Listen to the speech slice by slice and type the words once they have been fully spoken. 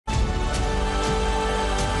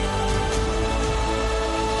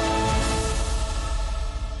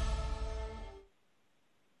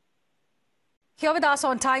Here with us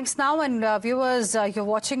on Times Now, and viewers, you're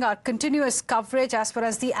watching our continuous coverage as far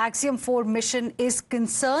as the Axiom 4 mission is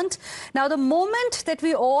concerned. Now, the moment that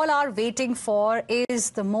we all are waiting for is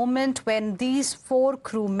the moment when these 4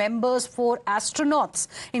 crew members, 4 astronauts,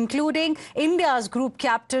 including India's group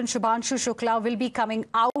captain Shubhanshu Shukla, will be coming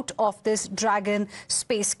out of this Dragon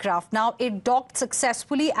spacecraft. Now, it docked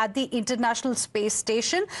successfully at the International Space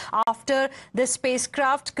Station after the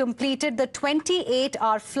spacecraft completed the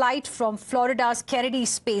 28-hour flight from Florida's Kennedy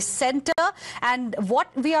Space Center, and what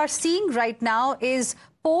we are seeing right now is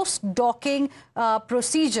post-docking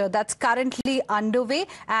procedure that's currently underway,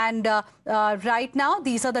 and right now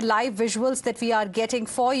these are the live visuals that we are getting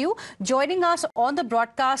for you. Joining us on the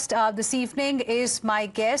broadcast this evening is my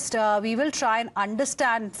guest. We will try and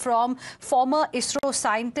understand from former ISRO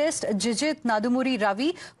scientist Jijit Nadumuri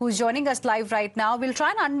Ravi, who's joining us live right now. We'll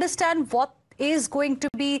try and understand what is going to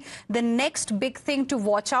be the next big thing to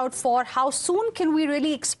watch out for. How soon can we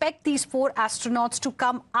really expect these 4 astronauts to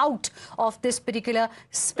come out of this particular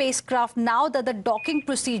spacecraft now that the docking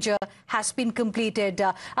procedure has been completed?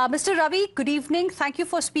 Mr. Ravi, good evening. Thank you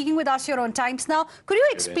for speaking with us here on Times Now. Could you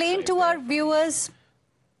explain to our viewers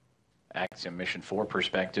Axiom Mission 4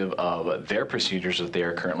 perspective of their procedures that they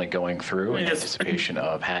are currently going through in anticipation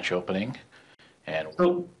of hatch opening? And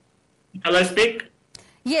so, shall I speak?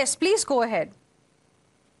 Yes, please go ahead.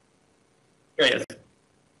 Yes.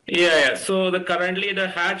 Yeah. So currently the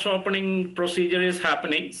hatch opening procedure is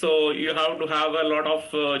happening. So you have to have a lot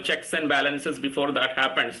of checks and balances before that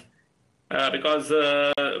happens, because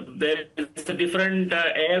there is a different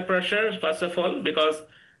air pressure, first of all, because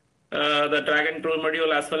the Dragon crew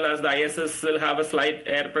module as well as the ISS will have a slight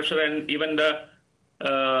air pressure, and even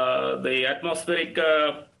the atmospheric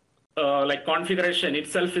configuration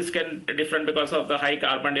itself is different because of the high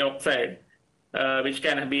carbon dioxide, which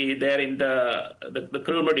can be there in the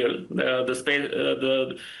crew module,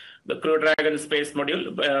 the Crew Dragon space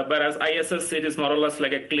module. Whereas ISS, it is more or less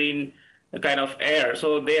like a clean kind of air.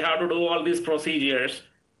 So they have to do all these procedures,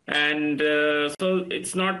 and so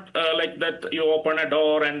it's not like that you open a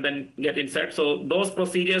door and then get inside. So those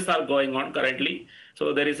procedures are going on currently.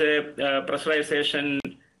 So there is a pressurization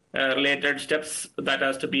related steps that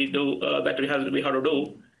has to be we have to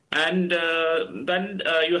do, and then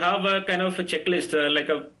you have a kind of a checklist, like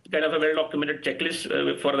a kind of a well-documented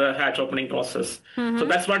checklist for the hatch opening process. So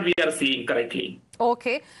that's what we are seeing currently.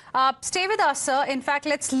 Okay, stay with us, sir. In fact,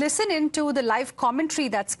 let's listen into the live commentary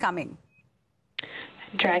that's coming.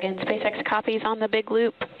 Dragon SpaceX copies on the big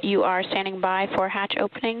loop. You are standing by for hatch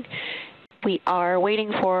opening. We are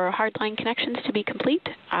waiting for hardline connections to be complete.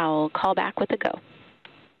 I'll call back with a go.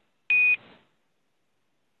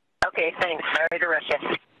 Okay, thanks. Sorry to rush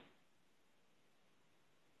you.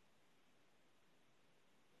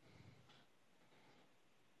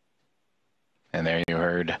 And there you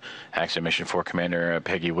heard Axiom Mission 4 Commander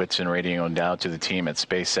Peggy Whitson radioing down to the team at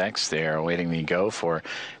SpaceX. They are awaiting the go for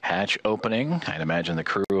hatch opening. I'd imagine the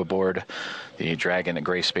crew aboard the Dragon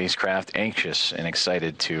Gray spacecraft anxious and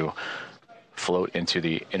excited to float into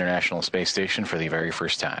the International Space Station for the very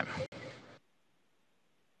first time.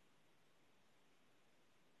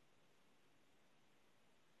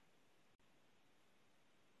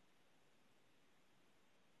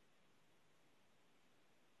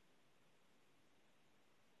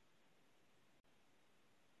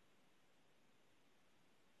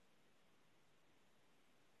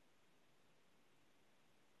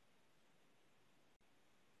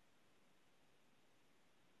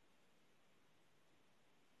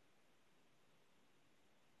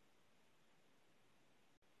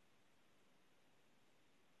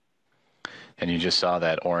 And you just saw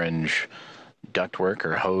that orange ductwork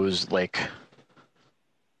or hose-like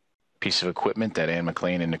piece of equipment that Anne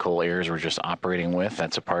McLean and Nicole Ayers were just operating with.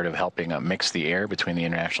 That's a part of helping mix the air between the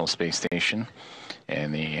International Space Station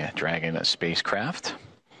and the Dragon spacecraft.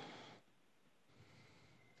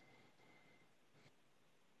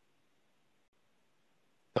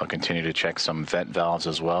 They'll continue to check some vent valves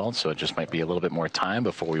as well, so it just might be a little bit more time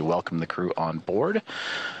before we welcome the crew on board.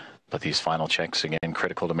 But these final checks, again,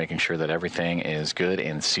 critical to making sure that everything is good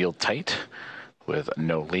and sealed tight with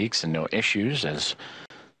no leaks and no issues, as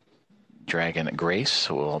Dragon Grace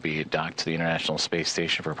will be docked to the International Space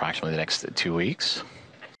Station for approximately the next 2 weeks.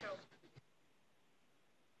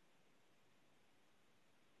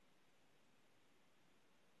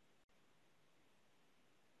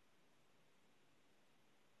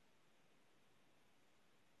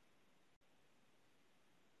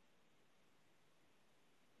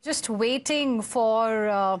 Just waiting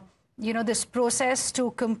for, this process to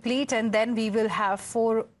complete, and then we will have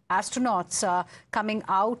 4 astronauts coming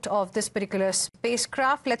out of this particular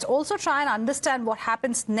spacecraft. Let's also try and understand what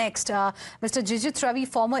happens next. Mr. Jijit Ravi,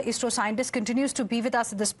 former ISRO scientist, continues to be with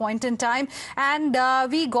us at this point in time. And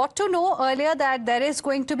we got to know earlier that there is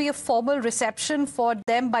going to be a formal reception for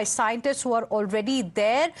them by scientists who are already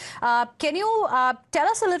there. Can you tell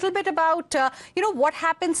us a little bit about, what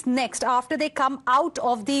happens next after they come out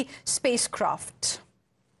of the spacecraft?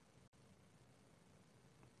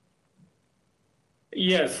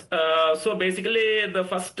 Yes. So basically, the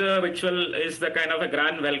first ritual is the kind of a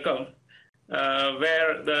grand welcome,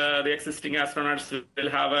 where the existing astronauts will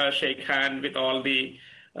have a shake hand with all the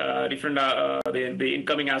different the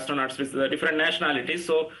incoming astronauts with the different nationalities.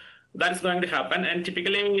 So that is going to happen, and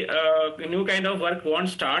typically, a new kind of work won't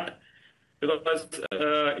start, because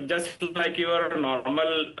just like your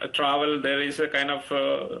normal travel, there is a kind of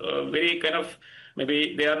very kind of,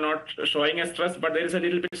 maybe they are not showing a stress, but there is a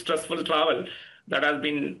little bit stressful travel that has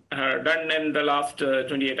been done in the last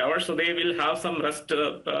 28 hours. So they will have some rest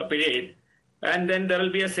period. And then there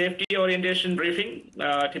will be a safety orientation briefing.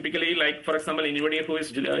 Typically, like, for example, anybody who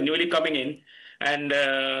is newly coming in, and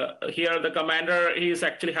here the commander, he is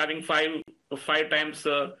actually having five times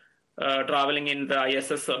traveling in the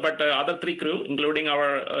ISS, but other three crew, including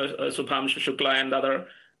our Shubhanshu Shukla and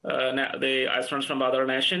the astronauts from other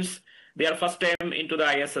nations, they are first time into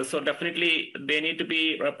the ISS. So definitely they need to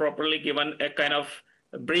be properly given a kind of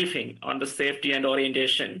briefing on the safety and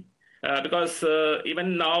orientation. Because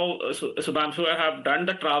even now, Shubhanshu have done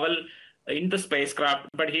the travel in the spacecraft,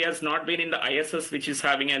 but he has not been in the ISS, which is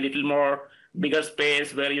having a little more bigger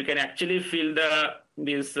space where you can actually feel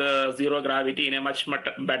this zero gravity in a much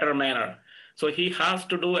better manner. So he has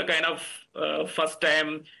to do a kind of first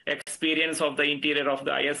time experience of the interior of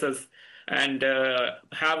the ISS, and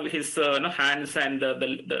have his hands and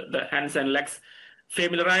the hands and legs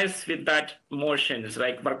familiarized with that motions,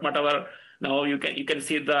 like whatever. Now you can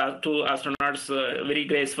see the two astronauts very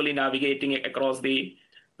gracefully navigating across the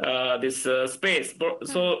this space.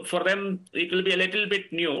 So for them, it will be a little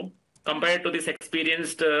bit new compared to this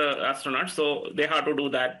experienced astronauts. So they have to do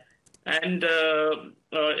that. And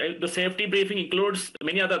the safety briefing includes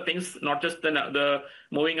many other things, not just the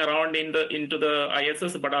moving around into the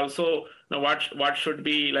ISS, but also what should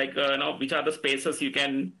be like, which are the spaces you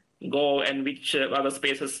can go and which other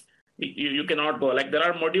spaces you cannot go. Like, there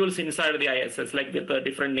are modules inside the ISS, like with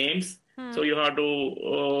different names. So you have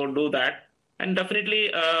to do that. And definitely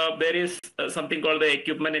there is something called the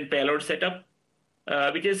equipment and payload setup,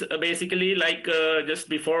 which is basically like just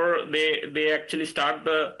before they actually start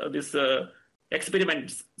this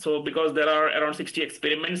experiments. So because there are around 60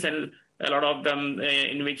 experiments, and a lot of them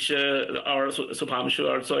in which our Shubhanshu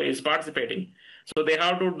also is participating. So they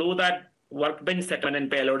have to do that workbench setup and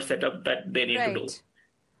payload setup that they need to do.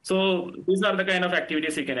 So these are the kind of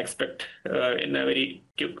activities you can expect in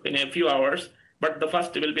a few hours. But the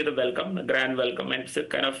first will be the welcome, the grand welcome, and it's a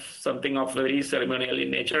kind of something of very ceremonial in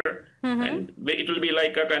nature. And it will be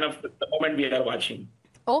like a kind of the moment we are watching.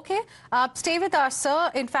 Okay. Stay with us,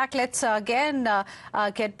 sir. In fact, let's again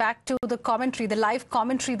get back to the commentary, the live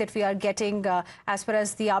commentary that we are getting as far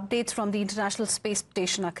as the updates from the International Space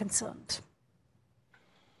Station are concerned.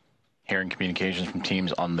 Hearing communications from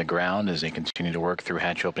teams on the ground as they continue to work through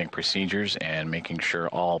hatch opening procedures and making sure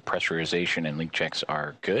all pressurization and leak checks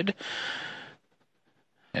are good,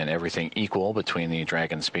 and everything equal between the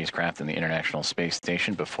Dragon spacecraft and the International Space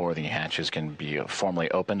Station before the hatches can be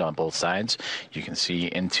formally opened on both sides. You can see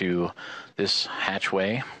into this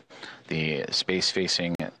hatchway, the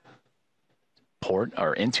space-facing port,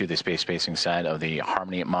 or into the space-facing side of the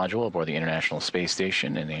Harmony module aboard the International Space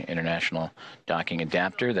Station, and the International Docking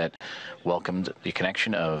Adapter that welcomed the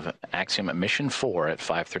connection of Axiom Mission 4 at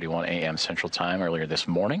 5:31 a.m. Central Time earlier this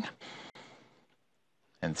morning.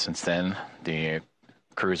 And since then, the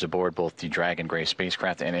crews aboard both the Dragon Gray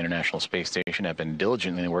spacecraft and International Space Station have been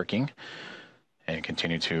diligently working and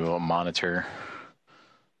continue to monitor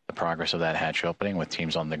the progress of that hatch opening, with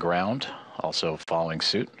teams on the ground also following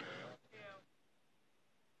suit.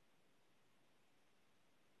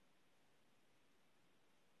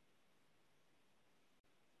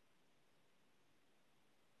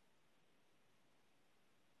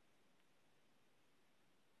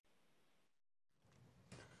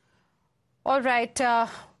 All right.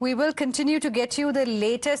 We will continue to get you the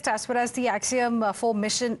latest as far as the Axiom 4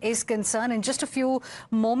 mission is concerned. In just a few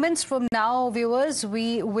moments from now, viewers,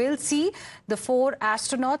 we will see the 4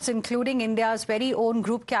 astronauts, including India's very own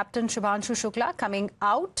Group Captain Shubhanshu Shukla, coming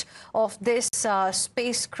out of this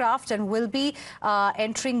spacecraft and will be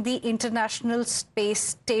entering the International Space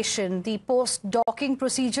Station. The post-docking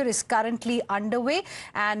procedure is currently underway,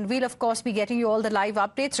 and we'll, of course, be getting you all the live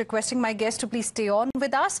updates. Requesting my guests to please stay on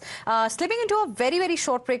with us. Slipping into a very, very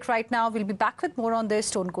short break right now. We'll be back with more on this.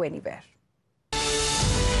 Don't go anywhere.